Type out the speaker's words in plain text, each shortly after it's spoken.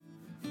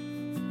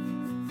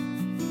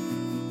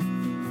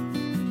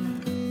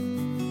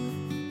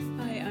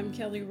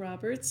Kelly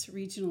Roberts,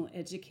 Regional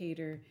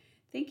Educator.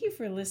 Thank you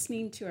for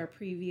listening to our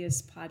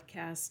previous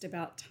podcast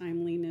about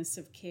timeliness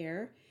of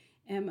care,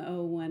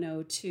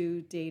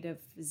 MO102, date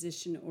of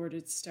physician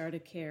ordered start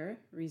of care,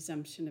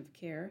 resumption of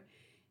care,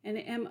 and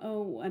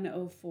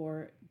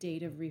MO104,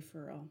 date of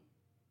referral.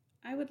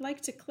 I would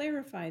like to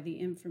clarify the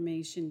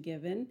information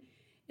given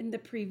in the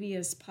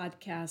previous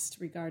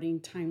podcast regarding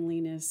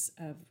timeliness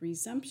of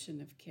resumption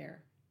of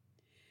care.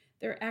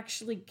 There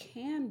actually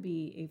can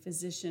be a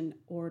physician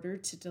order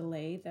to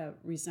delay the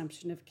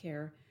resumption of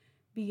care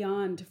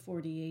beyond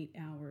 48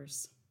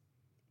 hours.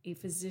 A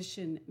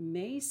physician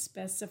may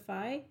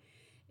specify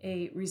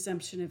a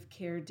resumption of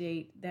care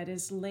date that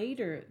is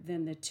later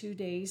than the 2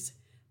 days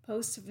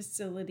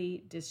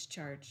post-facility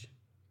discharge.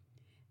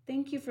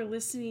 Thank you for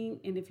listening,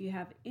 and if you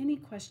have any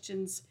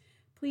questions,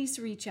 please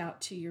reach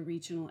out to your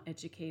regional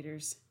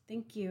educators.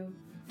 Thank you.